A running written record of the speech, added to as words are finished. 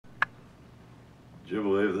Would you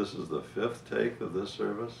believe this is the 5th take of this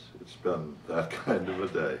service? It's been that kind of a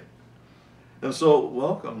day. And so,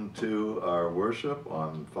 welcome to our worship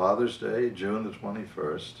on Father's Day, June the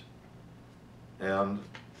 21st. And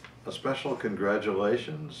a special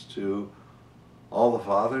congratulations to all the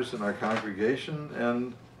fathers in our congregation,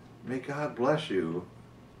 and may God bless you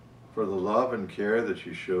for the love and care that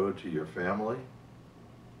you showed to your family,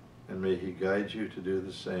 and may He guide you to do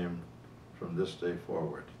the same from this day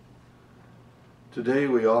forward. Today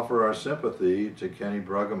we offer our sympathy to Kenny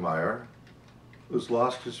Bruggemeyer, who's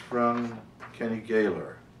lost his friend Kenny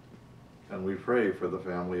Gaylor, and we pray for the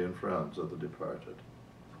family and friends of the departed.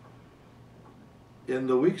 In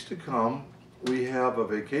the weeks to come, we have a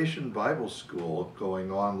vacation Bible school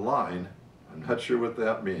going online. I'm not sure what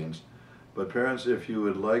that means, but parents, if you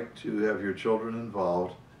would like to have your children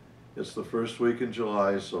involved, it's the first week in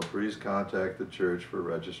July, so please contact the church for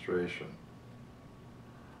registration.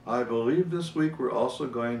 I believe this week we're also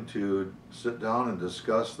going to sit down and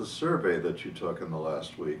discuss the survey that you took in the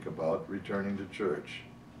last week about returning to church.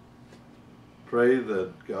 Pray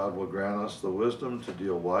that God will grant us the wisdom to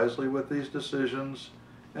deal wisely with these decisions,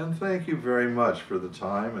 and thank you very much for the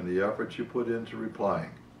time and the effort you put into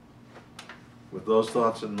replying. With those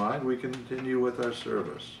thoughts in mind, we continue with our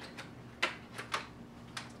service.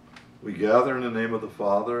 We gather in the name of the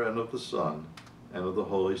Father, and of the Son, and of the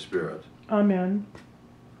Holy Spirit. Amen.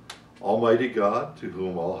 Almighty God, to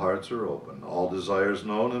whom all hearts are open, all desires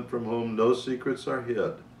known, and from whom no secrets are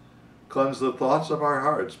hid, cleanse the thoughts of our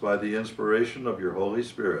hearts by the inspiration of your Holy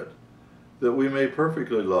Spirit, that we may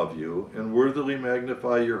perfectly love you and worthily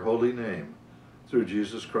magnify your holy name, through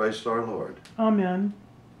Jesus Christ our Lord. Amen.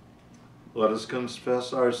 Let us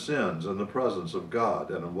confess our sins in the presence of God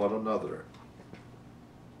and of one another.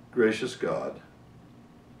 Gracious God,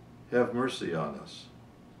 have mercy on us.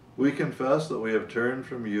 We confess that we have turned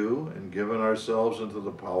from you and given ourselves into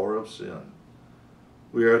the power of sin.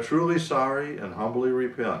 We are truly sorry and humbly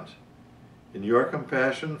repent. In your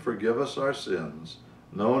compassion, forgive us our sins,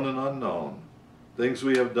 known and unknown, things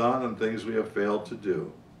we have done and things we have failed to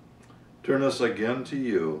do. Turn us again to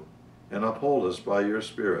you and uphold us by your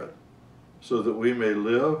Spirit, so that we may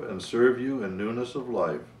live and serve you in newness of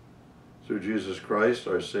life, through Jesus Christ,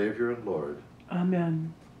 our Savior and Lord.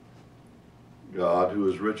 Amen. God, who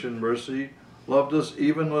is rich in mercy, loved us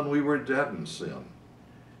even when we were dead in sin,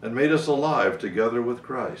 and made us alive together with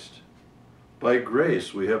Christ. By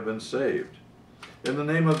grace we have been saved. In the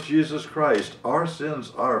name of Jesus Christ, our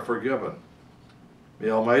sins are forgiven. May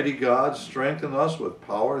Almighty God strengthen us with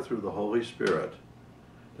power through the Holy Spirit,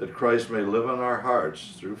 that Christ may live in our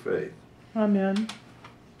hearts through faith. Amen.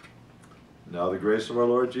 Now the grace of our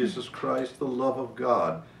Lord Jesus Christ, the love of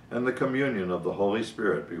God, and the communion of the Holy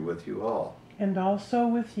Spirit be with you all. And also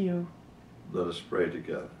with you. Let us pray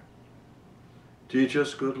together. Teach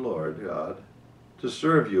us, good Lord God, to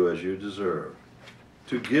serve you as you deserve,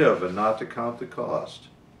 to give and not to count the cost,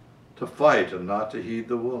 to fight and not to heed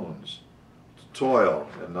the wounds, to toil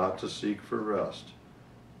and not to seek for rest,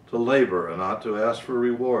 to labor and not to ask for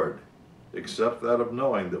reward, except that of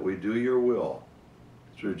knowing that we do your will,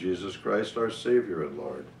 through Jesus Christ our Savior and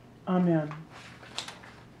Lord. Amen.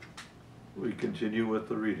 We continue with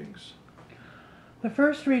the readings. The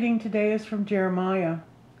first reading today is from Jeremiah,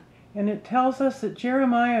 and it tells us that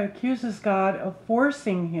Jeremiah accuses God of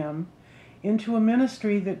forcing him into a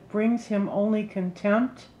ministry that brings him only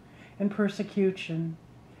contempt and persecution.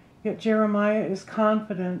 Yet Jeremiah is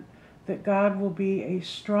confident that God will be a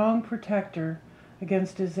strong protector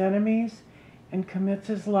against his enemies and commits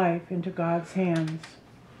his life into God's hands.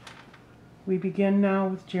 We begin now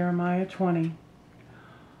with Jeremiah 20.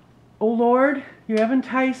 O Lord, you have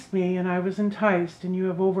enticed me, and I was enticed, and you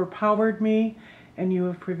have overpowered me, and you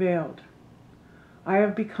have prevailed. I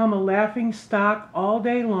have become a laughing stock all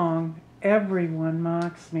day long. Everyone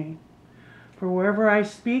mocks me. For wherever I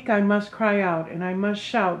speak, I must cry out, and I must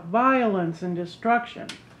shout violence and destruction.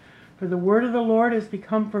 For the word of the Lord has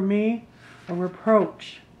become for me a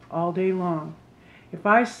reproach all day long. If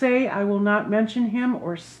I say I will not mention him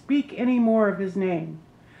or speak any more of his name,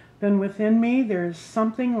 then within me there is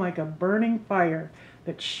something like a burning fire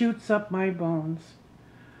that shoots up my bones.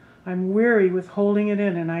 I'm weary with holding it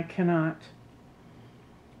in, and I cannot.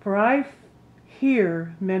 For I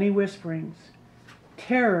hear many whisperings.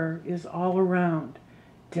 Terror is all around.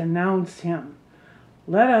 Denounce him.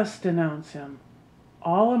 Let us denounce him.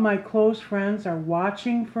 All of my close friends are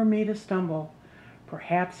watching for me to stumble.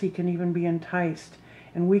 Perhaps he can even be enticed,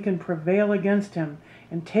 and we can prevail against him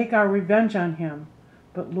and take our revenge on him.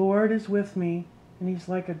 But Lord is with me, and he's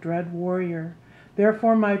like a dread warrior.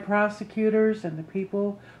 Therefore my prosecutors and the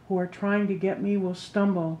people who are trying to get me will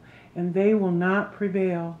stumble, and they will not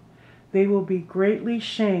prevail. They will be greatly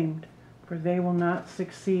shamed, for they will not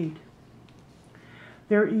succeed.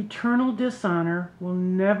 Their eternal dishonor will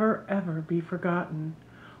never ever be forgotten.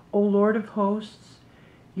 O Lord of hosts,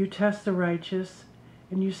 you test the righteous,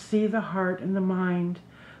 and you see the heart and the mind.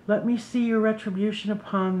 Let me see your retribution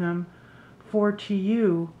upon them, for to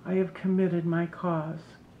you I have committed my cause.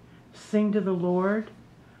 Sing to the Lord,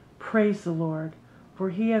 praise the Lord, for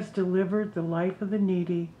he has delivered the life of the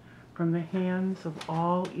needy from the hands of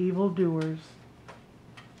all evildoers.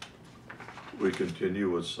 We continue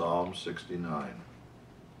with Psalm 69.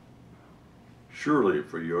 Surely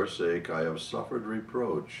for your sake I have suffered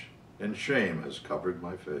reproach, and shame has covered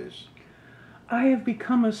my face. I have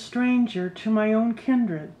become a stranger to my own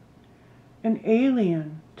kindred, an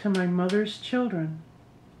alien to my mother's children.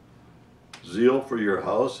 Zeal for your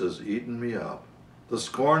house has eaten me up. The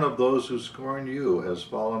scorn of those who scorn you has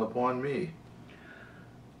fallen upon me.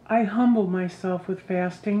 I humbled myself with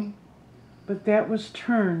fasting, but that was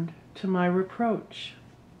turned to my reproach.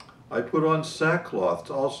 I put on sackcloth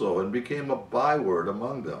also and became a byword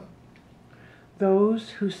among them.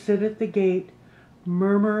 Those who sit at the gate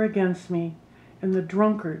murmur against me, and the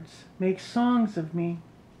drunkards make songs of me.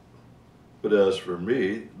 But as for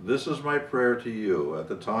me, this is my prayer to you at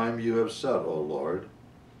the time you have set, O Lord.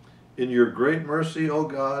 In your great mercy, O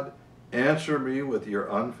God, answer me with your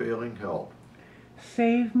unfailing help.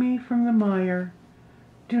 Save me from the mire.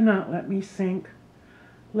 Do not let me sink.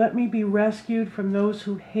 Let me be rescued from those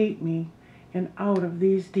who hate me and out of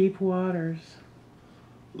these deep waters.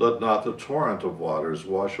 Let not the torrent of waters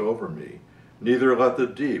wash over me, neither let the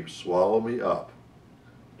deep swallow me up.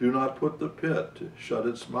 Do not put the pit to shut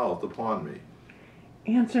its mouth upon me.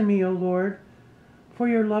 Answer me, O Lord, for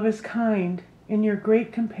your love is kind. In your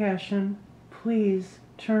great compassion, please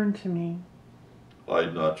turn to me.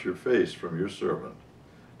 Hide not your face from your servant.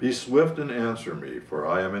 Be swift and answer me, for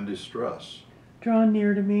I am in distress. Draw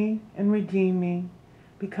near to me and redeem me.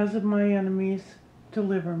 Because of my enemies,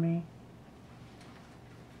 deliver me.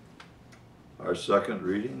 Our second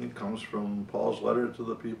reading comes from Paul's letter to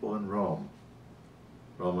the people in Rome,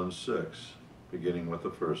 Romans 6, beginning with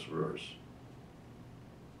the first verse.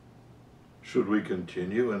 Should we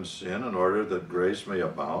continue in sin in order that grace may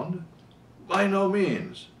abound? By no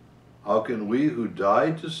means. How can we who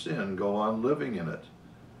died to sin go on living in it?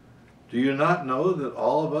 Do you not know that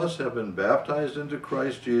all of us have been baptized into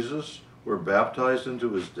Christ Jesus, were baptized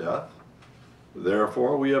into his death?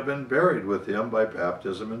 Therefore we have been buried with him by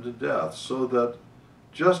baptism into death, so that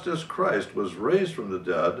just as Christ was raised from the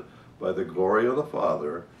dead by the glory of the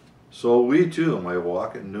Father, so we too may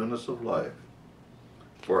walk in newness of life.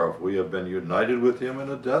 For if we have been united with him in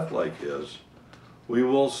a death like his, we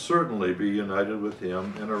will certainly be united with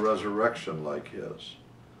him in a resurrection like his.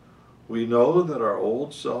 We know that our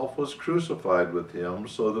old self was crucified with him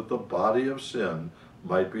so that the body of sin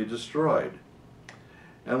might be destroyed,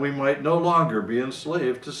 and we might no longer be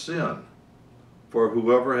enslaved to sin. For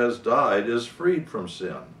whoever has died is freed from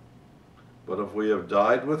sin. But if we have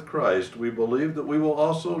died with Christ, we believe that we will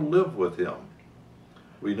also live with him.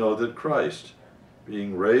 We know that Christ,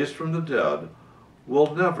 being raised from the dead,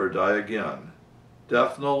 will never die again.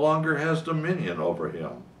 Death no longer has dominion over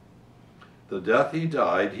him. The death he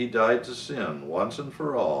died to sin once and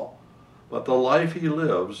for all, but the life he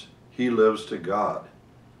lives to God.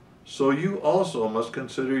 So you also must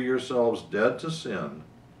consider yourselves dead to sin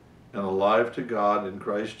and alive to God in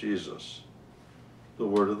Christ Jesus. The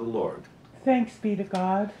word of the Lord. Thanks be to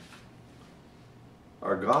God.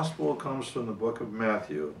 Our gospel comes from the book of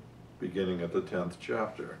Matthew, beginning at the 10th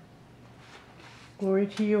chapter. Glory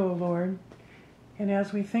to you, O Lord. And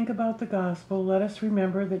as we think about the gospel, let us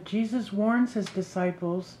remember that Jesus warns his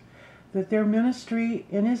disciples that their ministry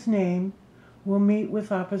in his name will meet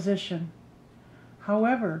with opposition.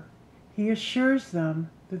 However, he assures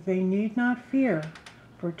them that they need not fear,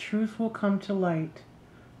 for truth will come to light.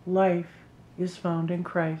 Life is found in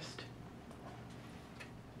Christ.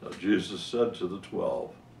 Now Jesus said to the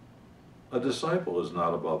 12, "A disciple is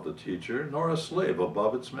not above the teacher, nor a slave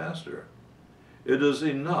above its master. It is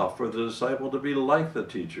enough for the disciple to be like the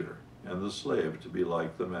teacher, and the slave to be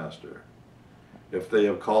like the master. If they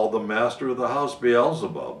have called the master of the house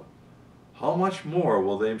Beelzebub, how much more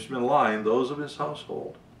will they malign those of his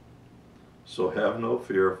household? So have no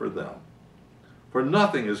fear for them. For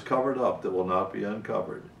nothing is covered up that will not be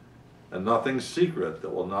uncovered, and nothing secret that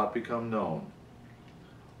will not become known.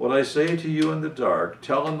 What I say to you in the dark,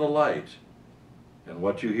 tell in the light, and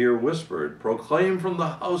what you hear whispered, proclaim from the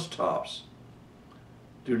housetops.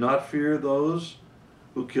 Do not fear those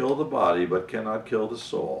who kill the body but cannot kill the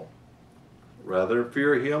soul. Rather,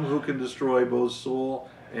 fear him who can destroy both soul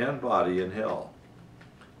and body in hell.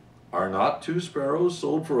 Are not 2 sparrows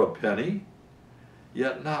sold for a penny?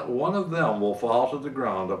 Yet not one of them will fall to the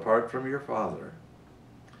ground apart from your Father.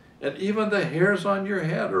 And even the hairs on your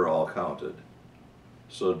head are all counted.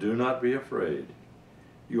 So do not be afraid.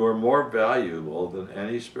 You are more valuable than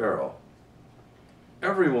any sparrow.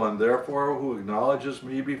 Everyone, therefore, who acknowledges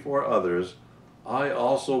me before others, I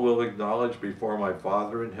also will acknowledge before my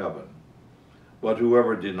Father in heaven. But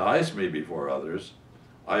whoever denies me before others,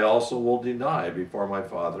 I also will deny before my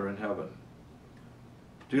Father in heaven.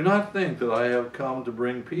 Do not think that I have come to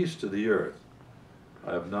bring peace to the earth.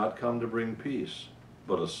 I have not come to bring peace,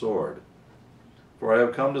 but a sword. For I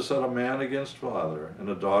have come to set a man against father, and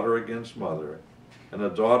a daughter against mother, and a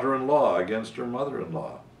daughter-in-law against her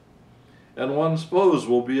mother-in-law. And one's foes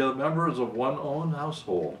will be members of one's own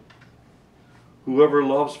household. Whoever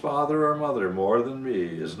loves father or mother more than me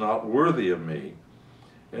is not worthy of me,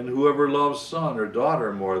 and whoever loves son or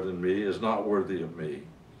daughter more than me is not worthy of me.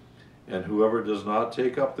 And whoever does not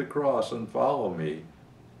take up the cross and follow me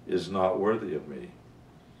is not worthy of me.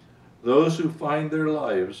 Those who find their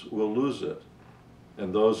lives will lose it,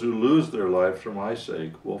 and those who lose their life for my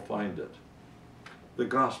sake will find it. The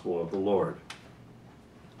Gospel of the Lord.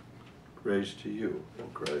 Praise to you, O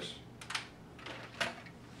Christ.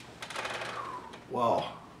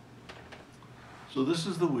 Wow. So this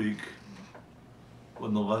is the week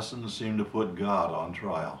when the lessons seem to put God on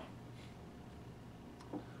trial.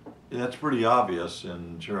 That's pretty obvious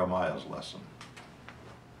in Jeremiah's lesson.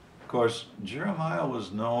 Of course, Jeremiah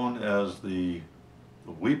was known as the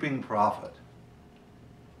weeping prophet.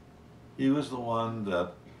 He was the one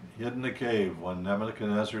that hid in the cave when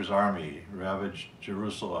Nebuchadnezzar's army ravaged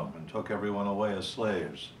Jerusalem and took everyone away as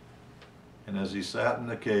slaves. And as he sat in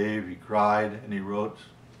the cave, he cried and he wrote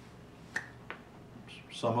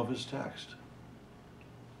some of his text.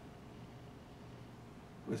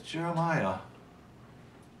 With Jeremiah,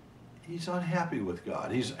 he's unhappy with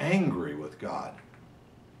God. He's angry with God.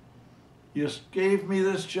 You gave me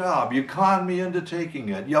this job. You conned me into taking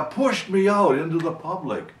it. You pushed me out into the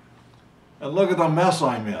public. And look at the mess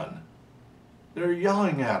I'm in. They're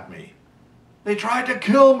yelling at me. They tried to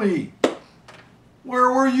kill me. Where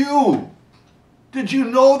were you? Did you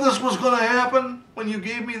know this was going to happen when you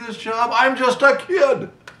gave me this job? I'm just a kid.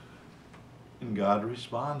 And God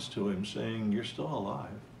responds to him saying, you're still alive.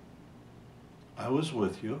 I was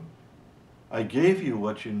with you. I gave you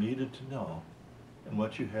what you needed to know and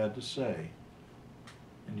what you had to say.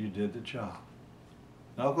 And you did the job.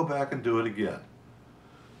 Now go back and do it again.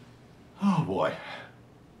 Oh boy.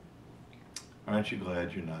 Aren't you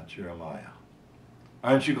glad you're not Jeremiah?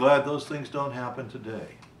 Aren't you glad those things don't happen today?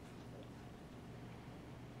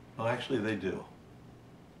 Well, actually they do.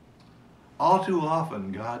 All too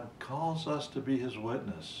often, God calls us to be his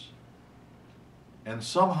witness. And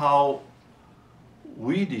somehow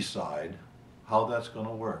we decide how that's going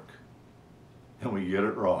to work. And we get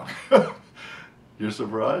it wrong. You're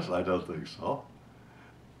surprised? I don't think so.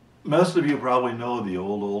 Most of you probably know the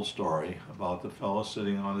old story about the fellow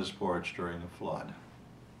sitting on his porch during a flood.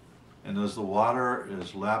 And as the water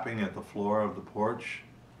is lapping at the floor of the porch,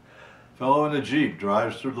 a fellow in a Jeep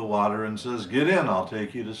drives through the water and says, get in, I'll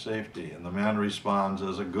take you to safety. And the man responds,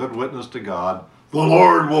 as a good witness to God, the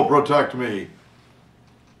Lord will protect me.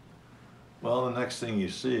 Well, the next thing you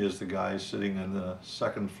see is the guy sitting in the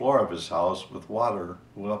second floor of his house with water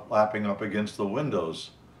lapping up against the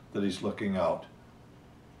windows that he's looking out.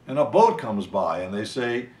 And a boat comes by and they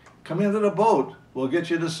say, come into the boat, we'll get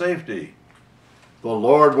you to safety. The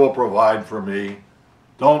Lord will provide for me.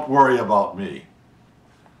 Don't worry about me.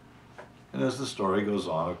 And as the story goes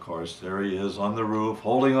on, of course, there he is on the roof,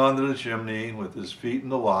 holding onto the chimney with his feet in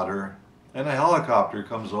the water, and a helicopter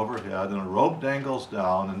comes overhead and a rope dangles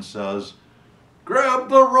down and says, grab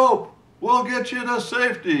the rope, we'll get you to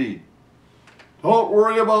safety. Don't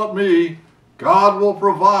worry about me, God will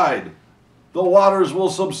provide. The waters will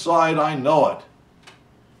subside, I know it.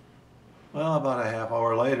 Well, about a half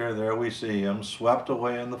hour later, there we see him swept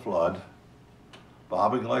away in the flood,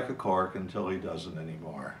 bobbing like a cork until he doesn't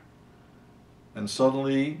anymore. And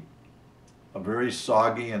suddenly, a very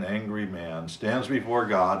soggy and angry man stands before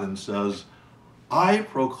God and says, I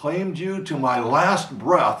proclaimed you to my last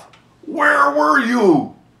breath. Where were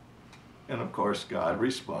you? And of course, God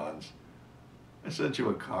responds, I sent you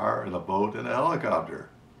a car and a boat and a helicopter.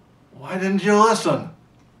 Why didn't you listen?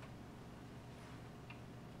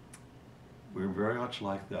 We're very much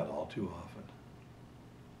like that all too often.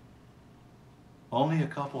 Only a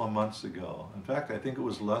couple of months ago, in fact, I think it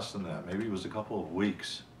was less than that, maybe it was a couple of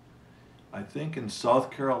weeks, I think in South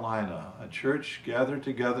Carolina, a church gathered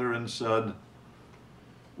together and said,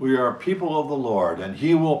 We are people of the Lord, and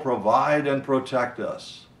He will provide and protect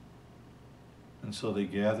us. And so they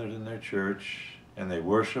gathered in their church, and they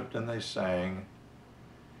worshiped and they sang,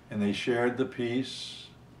 and they shared the peace,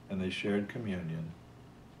 and they shared communion.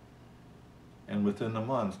 And within a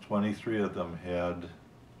month, 23 of them had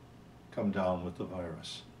come down with the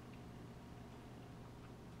virus.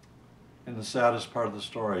 And the saddest part of the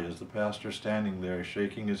story is the pastor standing there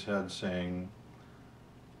shaking his head saying,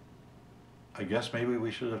 I guess maybe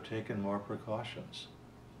we should have taken more precautions.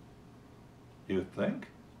 You think?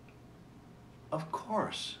 Of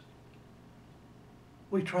course.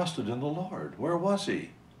 We trusted in the Lord. Where was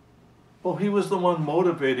He? Well, He was the one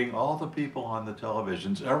motivating all the people on the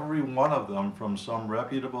televisions, every one of them from some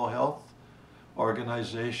reputable health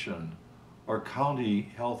organization or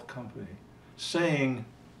county health company, saying,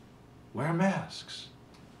 wear masks.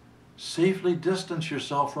 Safely distance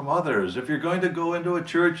yourself from others. If you're going to go into a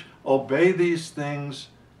church, obey these things.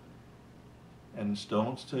 And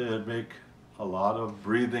don't make a lot of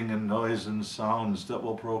breathing and noise and sounds that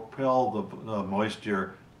will propel the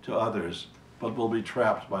moisture to others, but will be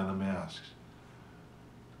trapped by the masks.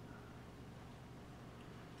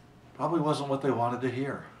 Probably wasn't what they wanted to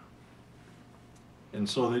hear. And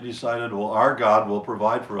so they decided, well, our God will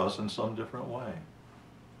provide for us in some different way.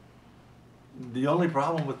 The only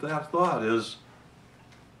problem with that thought is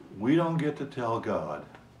we don't get to tell God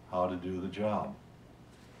how to do the job.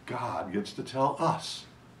 God gets to tell us.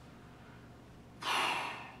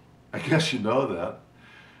 I guess you know that.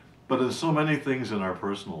 But in so many things in our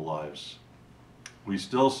personal lives, we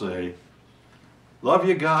still say, love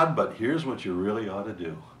you, God, but here's what you really ought to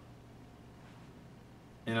do.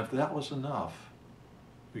 And if that was enough,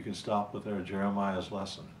 we can stop with our Jeremiah's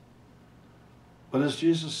lesson. But as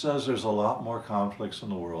Jesus says, there's a lot more conflicts in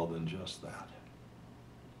the world than just that.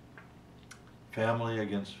 Family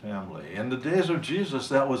against family. In the days of Jesus,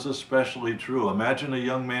 that was especially true. Imagine a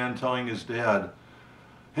young man telling his dad,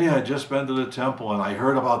 hey, I just been to the temple and I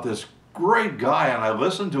heard about this great guy and I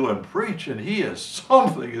listened to him preach and he is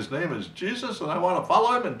something. His name is Jesus and I want to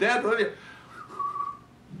follow him. And Dad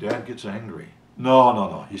gets angry.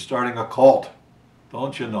 No. He's starting a cult.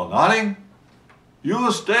 Don't you know nothing?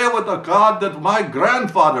 You stay with the God that my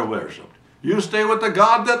grandfather worshipped. You stay with the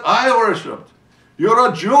God that I worshipped. You're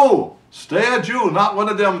a Jew. Stay a Jew, not one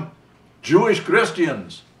of them Jewish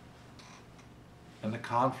Christians. And the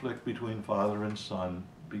conflict between father and son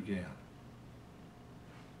began.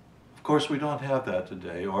 Of course, we don't have that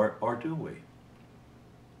today, or do we?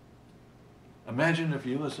 Imagine if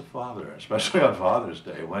you as a father, especially on Father's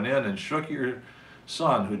Day, went in and shook your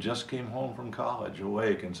son who just came home from college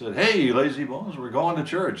awake and said, hey, lazy bones, we're going to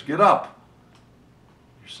church, get up.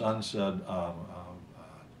 Your son said,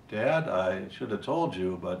 Dad, I should have told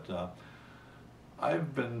you, but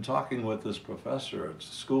I've been talking with this professor at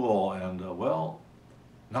school and, well,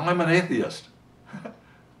 now I'm an atheist.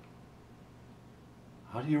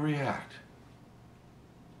 How do you react?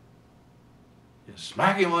 You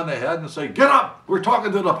smack him on the head and say, get up, we're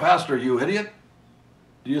talking to the pastor, you idiot.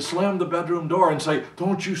 Do you slam the bedroom door and say,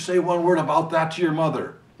 don't you say one word about that to your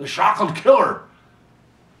mother? The shock will kill her.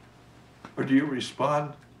 Or do you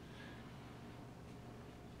respond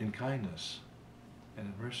in kindness and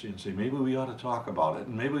in mercy and say, maybe we ought to talk about it,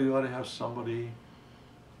 and maybe we ought to have somebody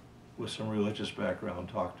with some religious background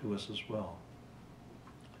talk to us as well.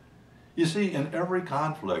 You see, in every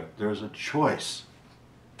conflict, there's a choice.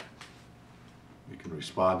 We can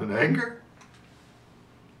respond in anger.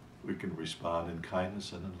 We can respond in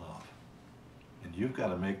kindness and in love. And you've got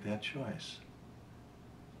to make that choice.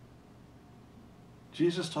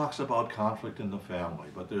 Jesus talks about conflict in the family,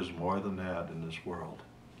 but there's more than that in this world.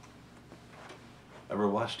 Ever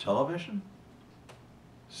watch television?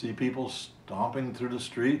 See people stomping through the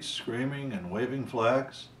streets, screaming and waving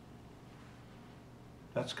flags?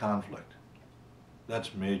 That's conflict.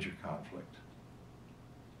 That's major conflict.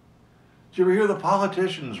 Do you ever hear the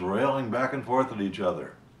politicians railing back and forth at each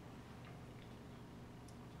other?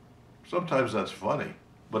 Sometimes that's funny,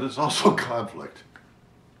 but it's also conflict.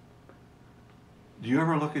 Do you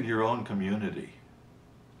ever look at your own community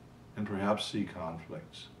and perhaps see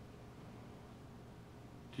conflicts?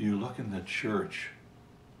 Do you look in the church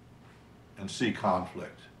and see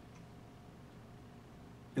conflict?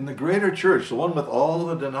 In the greater church, the one with all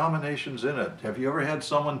the denominations in it, have you ever had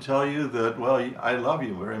someone tell you that, well, I love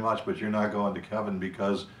you very much, but you're not going to heaven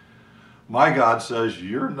because my God says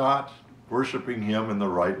you're not worshiping Him in the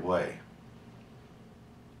right way?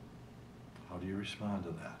 How do you respond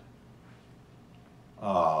to that?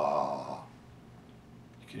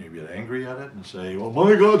 Can you get angry at it and say, well,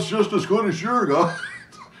 my God's just as good as your God?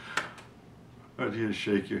 Or do you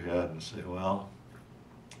shake your head and say, well,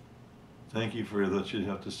 Thank you for that you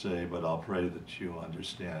have to say, but I'll pray that you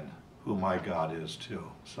understand who my God is too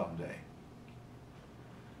someday.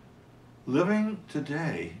 Living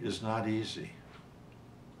today is not easy.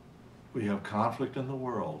 We have conflict in the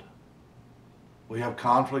world. We have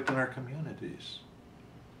conflict in our communities.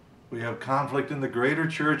 We have conflict in the greater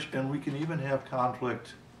church, and we can even have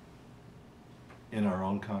conflict in our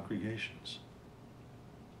own congregations.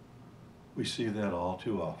 We see that all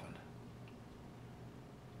too often.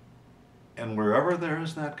 And wherever there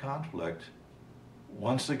is that conflict,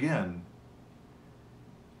 once again,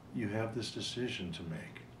 you have this decision to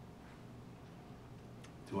make.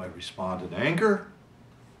 Do I respond in anger?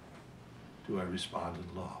 Do I respond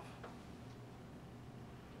in love?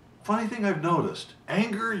 Funny thing I've noticed,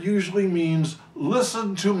 anger usually means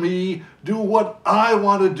listen to me, do what I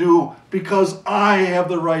want to do because I have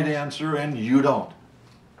the right answer and you don't.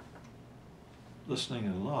 Listening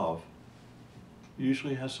in love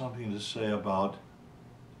usually has something to say about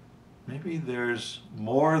maybe there's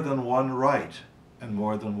more than one right and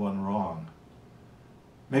more than one wrong.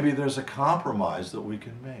 Maybe there's a compromise that we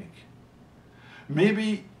can make.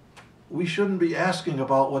 Maybe we shouldn't be asking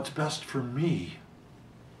about what's best for me,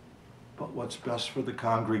 but what's best for the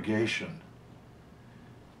congregation.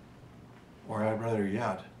 Or I'd rather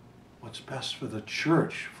yet, what's best for the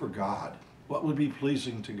church, for God? What would be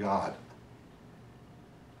pleasing to God?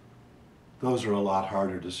 Those are a lot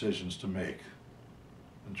harder decisions to make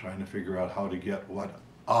than trying to figure out how to get what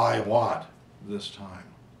I want this time.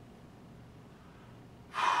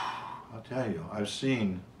 I'll tell you, I've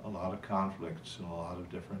seen a lot of conflicts in a lot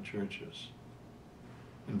of different churches.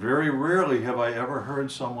 And very rarely have I ever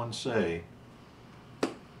heard someone say,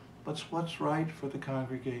 but what's right for the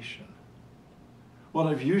congregation? What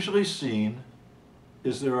I've usually seen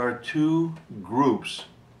is there are two groups,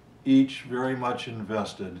 each very much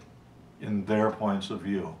invested in their points of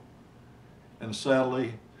view. And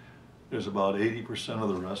sadly, there's about 80% of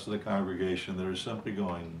the rest of the congregation that are simply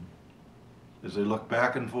going, as they look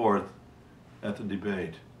back and forth at the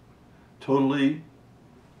debate, totally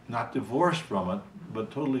not divorced from it,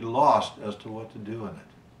 but totally lost as to what to do in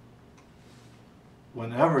it.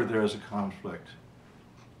 Whenever there is a conflict,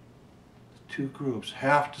 the two groups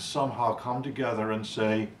have to somehow come together and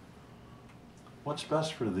say, what's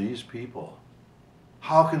best for these people?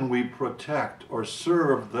 How can we protect or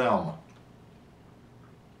serve them?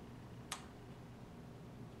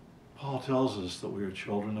 Paul tells us that we are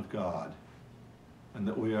children of God and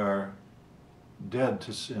that we are dead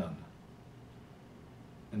to sin.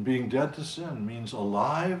 And being dead to sin means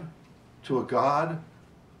alive to a God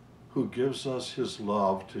who gives us his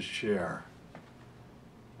love to share.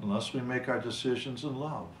 Unless we make our decisions in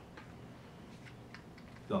love,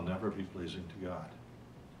 they'll never be pleasing to God.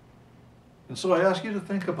 And so I ask you to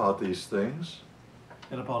think about these things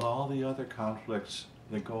and about all the other conflicts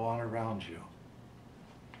that go on around you.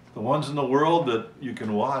 The ones in the world that you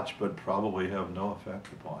can watch but probably have no effect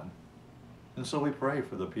upon. And so we pray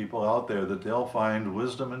for the people out there that they'll find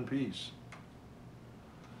wisdom and peace.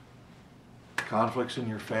 Conflicts in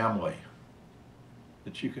your family,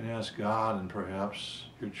 that you can ask God and perhaps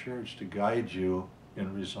your church to guide you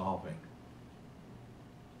in resolving.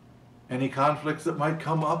 Any conflicts that might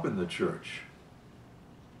come up in the church,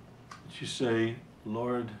 that you say,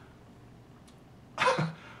 Lord,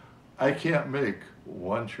 I can't make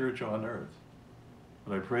one church on earth,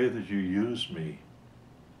 but I pray that you use me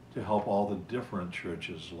to help all the different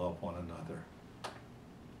churches love one another.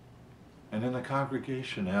 And in the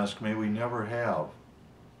congregation, ask, may we never have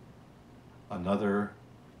another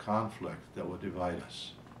conflict that would divide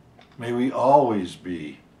us. May we always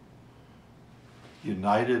be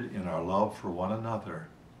united in our love for one another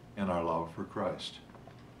and our love for Christ.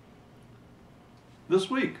 This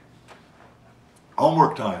week,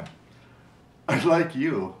 homework time. I'd like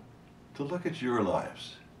you to look at your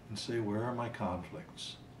lives and say, where are my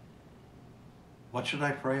conflicts? What should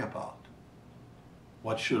I pray about?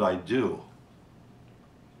 What should I do?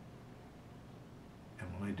 And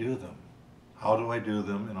when I do them, how do I do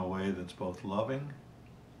them in a way that's both loving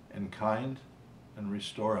and kind and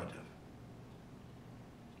restorative?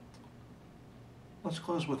 Let's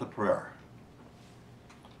close with a prayer.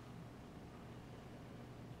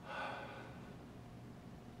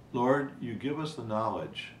 Lord, you give us the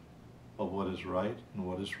knowledge of what is right and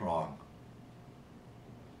what is wrong.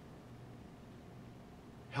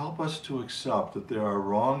 Help us to accept that there are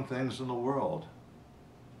wrong things in the world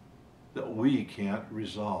that we can't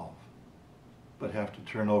resolve, but have to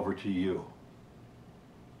turn over to you.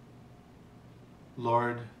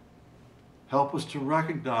 Lord, help us to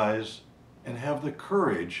recognize and have the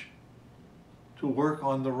courage to work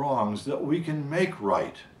on the wrongs that we can make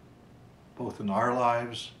right both in our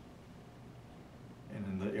lives and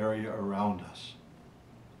in the area around us.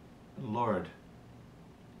 And Lord,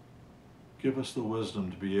 give us the wisdom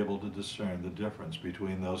to be able to discern the difference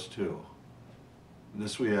between those two. And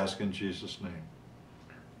this we ask in Jesus' name.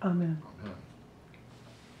 Amen. Amen.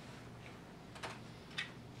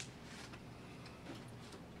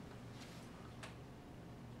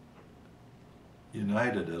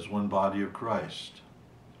 United as one body of Christ,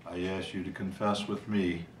 I ask you to confess with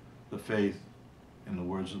me the faith in the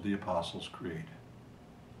words of the Apostles' Creed.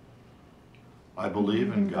 I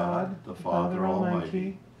believe in God, the Father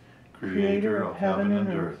Almighty, creator of heaven and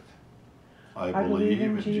earth. I believe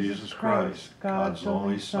in Jesus Christ, God's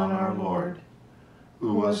only Son, our Lord,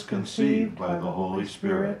 who was conceived by the Holy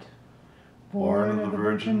Spirit, born of the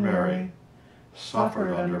Virgin Mary,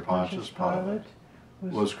 suffered under Pontius Pilate,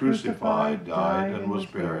 was crucified, died, and was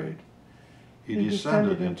buried. He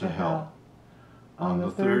descended into hell. On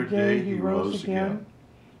the third day he rose again.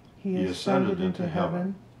 He ascended into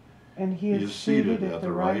heaven, and he is seated at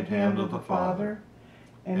the right hand of the Father,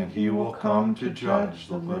 and he will come to judge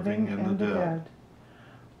the living and the dead.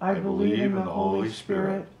 I believe in the Holy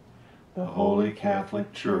Spirit, the Holy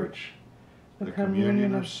Catholic Church, the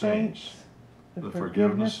communion of saints, the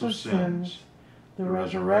forgiveness of sins, the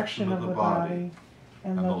resurrection of the body,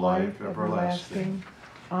 and the life everlasting.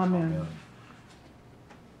 Amen.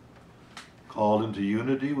 Called into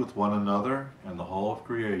unity with one another and the whole of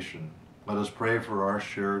creation, let us pray for our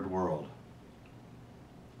shared world.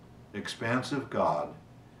 Expansive God,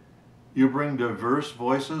 you bring diverse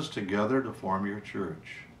voices together to form your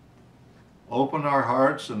church. Open our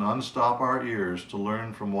hearts and unstop our ears to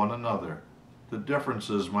learn from one another that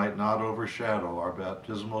differences might not overshadow our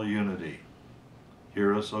baptismal unity.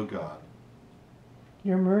 Hear us, O God.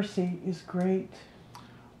 Your mercy is great.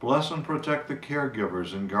 Bless and protect the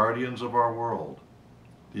caregivers and guardians of our world,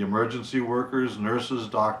 the emergency workers, nurses,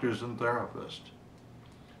 doctors, and therapists.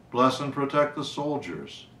 Bless and protect the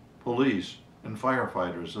soldiers, police, and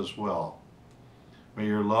firefighters as well. May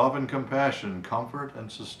your love and compassion comfort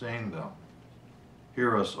and sustain them.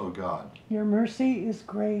 Hear us, O God. Your mercy is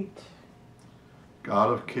great. God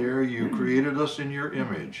of care, you created us in your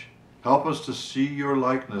image. Help us to see your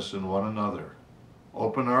likeness in one another.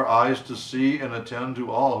 Open our eyes to see and attend to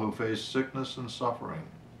all who face sickness and suffering.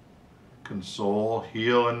 Console,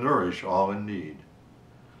 heal, and nourish all in need.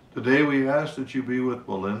 Today we ask that you be with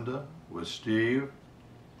Belinda, with Steve,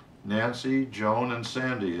 Nancy, Joan, and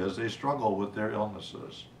Sandy as they struggle with their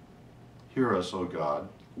illnesses. Hear us, O God.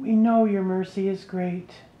 We know your mercy is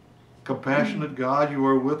great. Compassionate God, you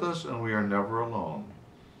are with us and we are never alone.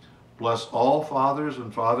 Bless all fathers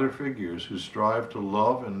and father figures who strive to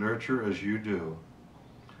love and nurture as you do.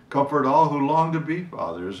 Comfort all who long to be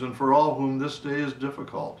fathers and for all whom this day is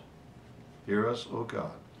difficult. Hear us, O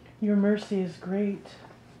God. Your mercy is great.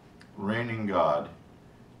 Reigning God,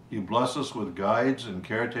 you bless us with guides and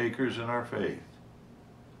caretakers in our faith.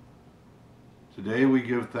 Today we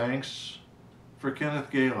give thanks for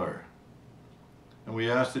Kenneth Gaylor, and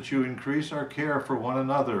we ask that you increase our care for one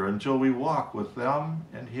another until we walk with them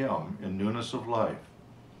and him in newness of life.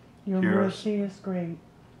 Your Hear mercy is great.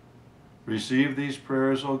 Receive these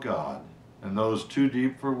prayers, O God, and those too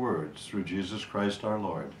deep for words, through Jesus Christ our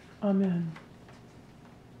Lord. Amen.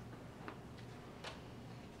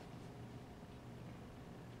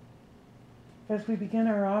 As we begin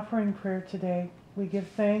our offering prayer today, we give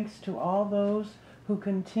thanks to all those who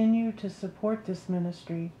continue to support this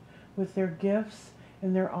ministry with their gifts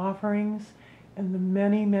and their offerings and the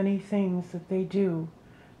many, many things that they do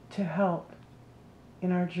to help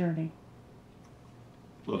in our journey.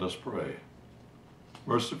 Let us pray.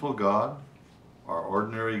 Merciful God, our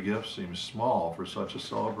ordinary gifts seem small for such a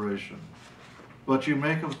celebration, but you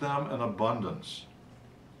make of them an abundance,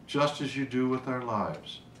 just as you do with our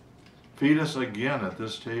lives. Feed us again at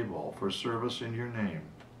this table for service in your name,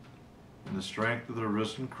 in the strength of the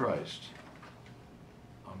risen Christ.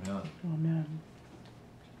 Amen. Amen.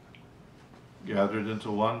 Gathered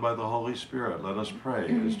into one by the Holy Spirit, let us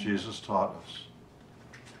pray as Jesus taught us.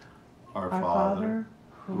 Our Father,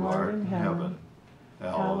 who art in heaven,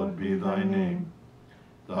 hallowed be thy name.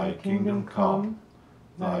 Thy kingdom come,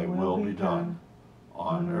 thy will be done,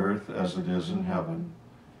 on earth as it is in heaven.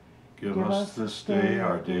 Give us this day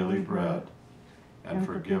our daily bread, and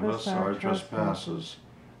forgive us our trespasses,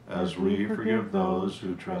 as we forgive those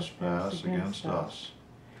who trespass against us.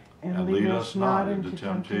 And lead us not into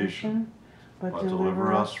temptation, but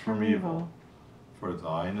deliver us from evil. For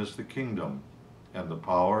thine is the kingdom, and the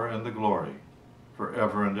power and the glory,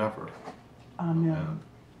 forever and ever. Amen.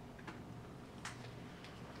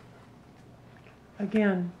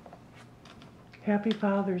 Again, happy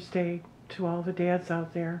Father's Day to all the dads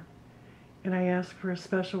out there. And I ask for a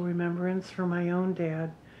special remembrance for my own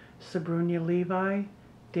dad, Sabrunia Levi,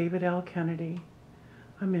 David L. Kennedy.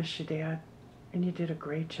 I miss you, Dad, and you did a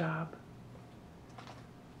great job.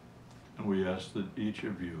 And we ask that each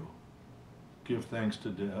of you give thanks to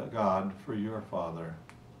God for your father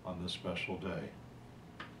on this special day.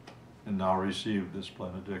 And now receive this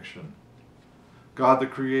benediction. God the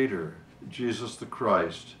Creator, Jesus the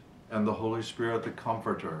Christ, and the Holy Spirit the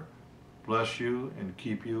Comforter, bless you and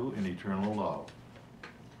keep you in eternal love.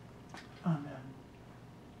 Amen.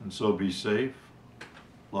 And so be safe,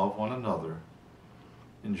 love one another,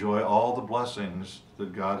 enjoy all the blessings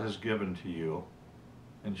that God has given to you,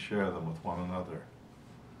 and share them with one another.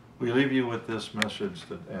 We leave you with this message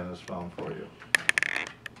that Anne has found for you.